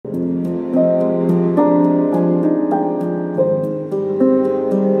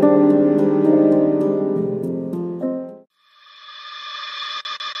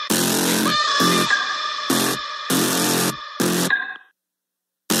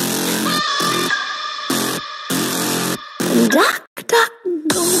Duck, duck,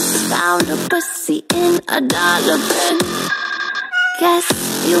 goose found a pussy in a dollar bin. Guess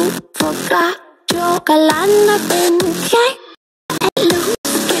you forgot your galana bin. Can't let loose,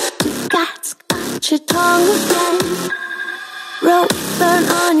 get your guts, got your tongue again. Rope burn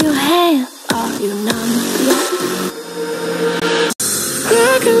on your hand, are you numb yet?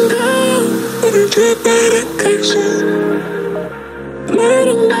 I can go with a drip medication. Late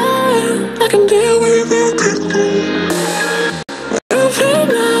at night, I can deal with your cooking. Every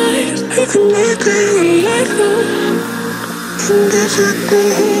night, you can make it illegal. And if it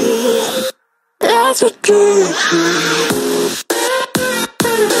goes, that's what you do.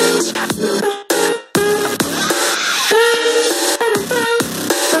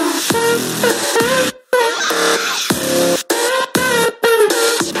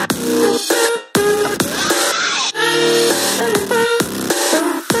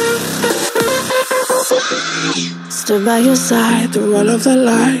 Stood by your side through all of the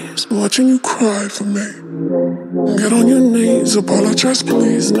lies, watching you cry for me. Get on your knees, apologize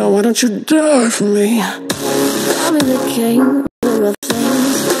please. Now why don't you die for me? I'm in the king, little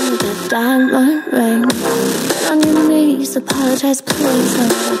things with that diamond ring. Get on your knees, apologize please. Now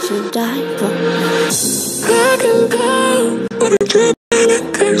why don't you die for me? I can go with a drip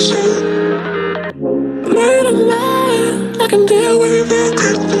medication. Late at night, I can deal with your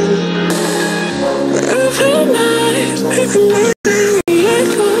cooking. Every night, you can make it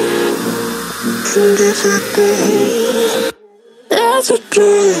illegal. And if it goes, that's what you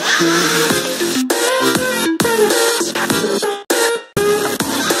do.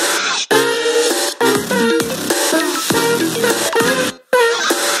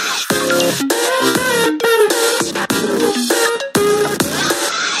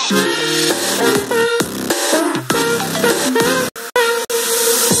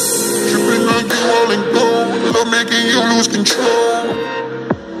 Making you lose control.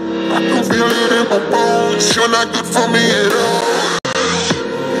 I can feel it in my bones. You're not good for me at all.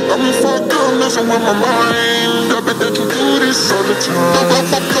 Got me fucked up, messing with my mind. I bet that you do this all the time. Love off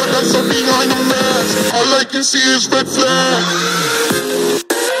my blood, that's up behind the mask. All I can see is red flags.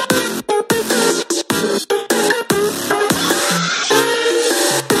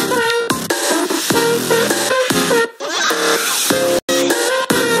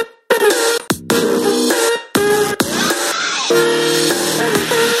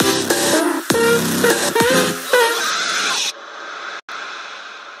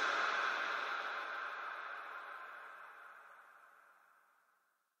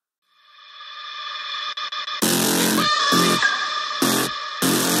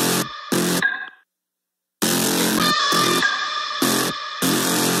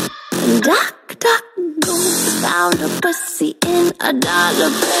 Duck, duck, goose found a pussy in a dollar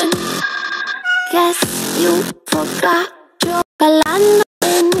bin. Guess you forgot your galana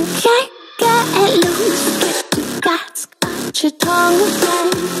bin. Can't get loose, get your guts, got your tongue again.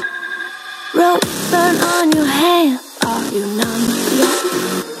 Rope burn on your hand, are you numb yet?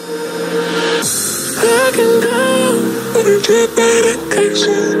 I can go with a drip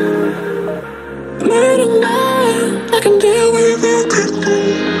medication. Late at night, I can deal with your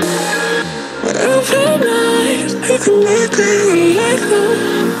cooking. Every night, you can make it illegal.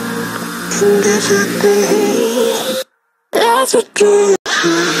 And if it goes, that's what you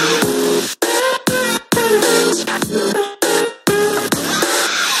do.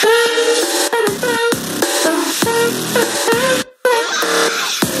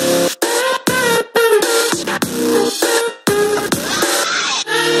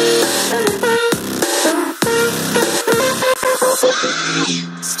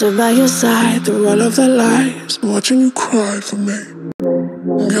 Stood by your side through all of the lies, watching you cry for me.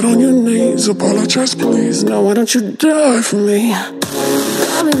 Get on your knees, apologize please. Now why don't you die for me?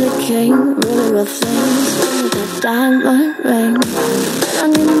 I'm in the king, really rough things with that diamond ring. Get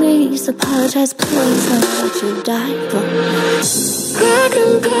on your knees, apologize please. Now why don't you die for me? I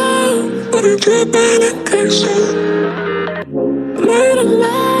can go with a drip medication. Late at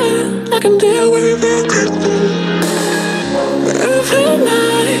night, I can deal with your cooking. Every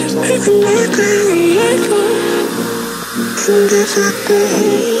night, you can make it illegal. And if it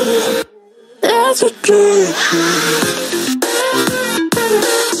goes, that's what you do.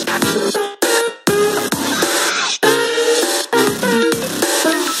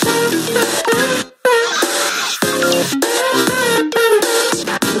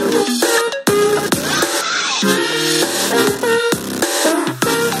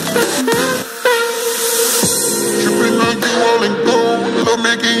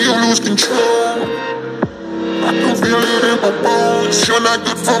 Making you lose control. I can feel it in my bones. You're not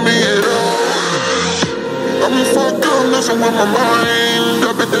good for me at all. I'm fucked up, messing with my mind.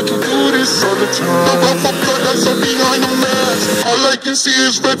 I bet that you do this all the time. I fucked up, that's up behind the mask. All I can see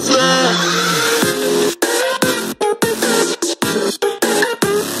is red flags.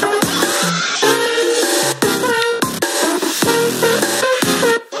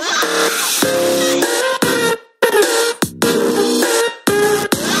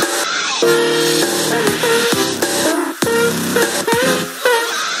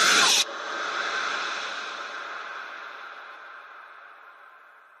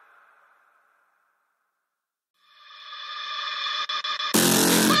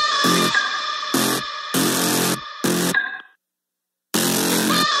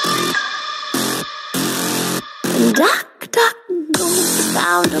 Duck, duck, goose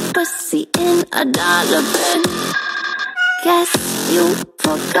found a pussy in a dollar bin. Guess you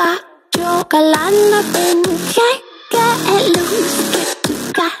forgot your galana bin. Can't get loose, get to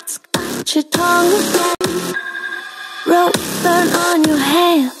guts, got your tongue again. Rope burn on your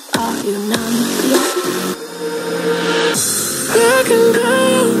hand, are you numb yet? I can go,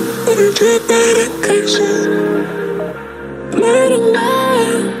 but I take medication. Late at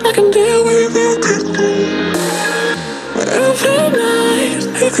night, I can deal with it quickly. Every night,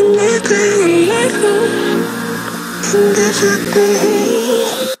 you can make it illegal. And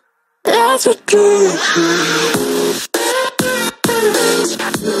that's what do you.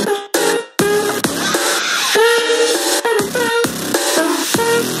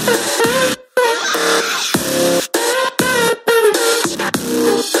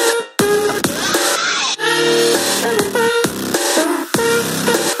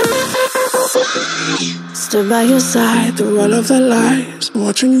 Stood by your side through all of the lies,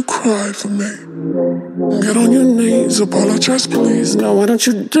 watching you cry for me. Get on your knees, apologize please. Now why don't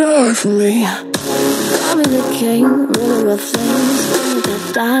you die for me? I'm the king, ruler of things, with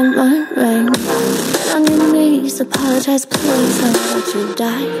a diamond ring. Get on your knees, apologize please. Now why don't you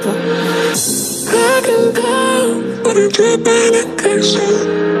die for me? I can go, but I take medication.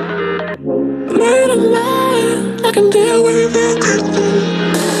 Late at night, I can deal with it quickly.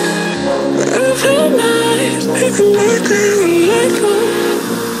 Every night, you can make it illegal.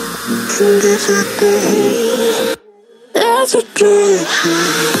 And if it goes, that's what do you.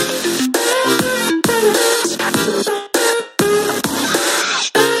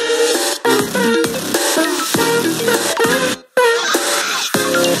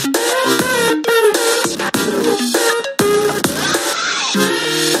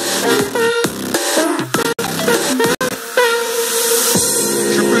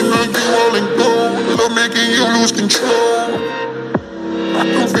 Making you lose control. I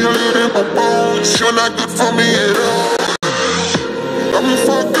can feel it in my bones. You're not good for me at all. I'm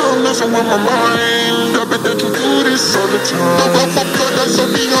fucked up, messing with my mind. I bet that you do this all the time. I fucked up, that's up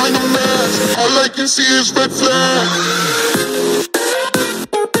behind the mask. All I can see is red flags.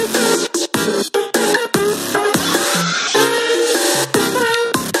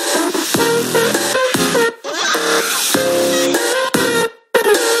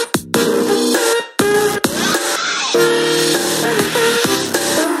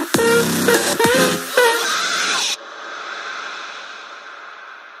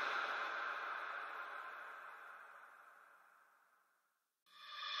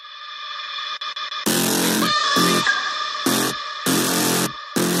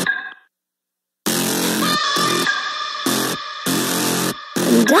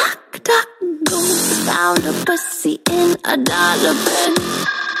 Duck, duck, goose found a pussy in a dollar bin.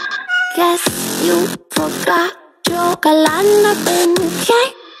 Guess you forgot your galana bin.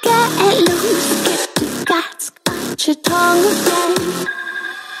 Can't get loose, get to guts, got your tongue again.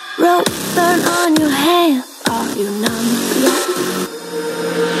 Rope burn on your hand, are you numb yet?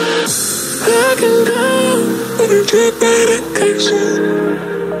 I can go, but I take medication.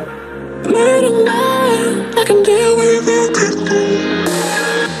 Late at night, I can deal with it quickly.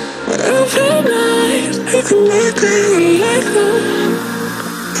 Every night, you can make it illegal.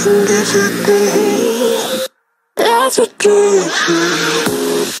 And if it goes, that's what do you.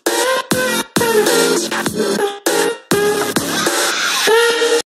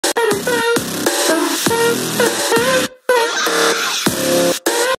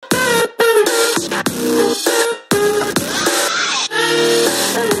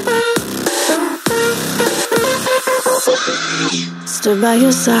 Stood by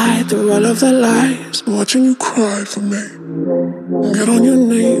your side through all of the lies, watching you cry for me. Get on your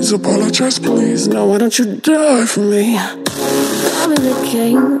knees, apologize please. Now why don't you die for me? I'm the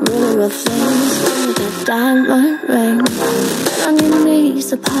king, ruler of things, with a diamond ring. Get on your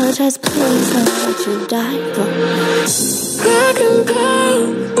knees, apologize please. Now why don't you die for me? I can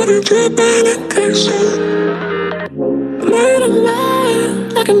go, body dripping in kisses. Light a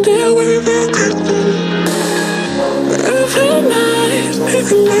man, I can deal with your kisses. Every night, you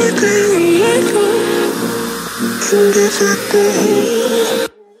can make it and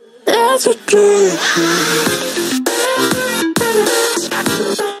difficult. That's what drives you.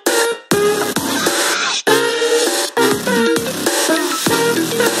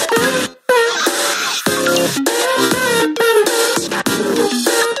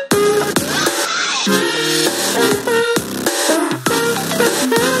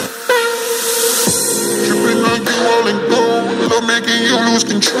 Making you lose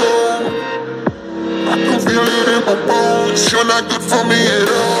control. I can feel it in my bones. You're not good for me at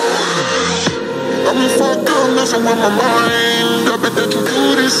all. I'm fucked up, messing with my mind. I bet that you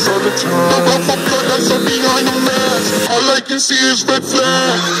do this all the time. I got my blood that's up behind the mask. All I can see is red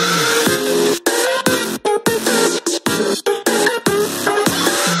flags.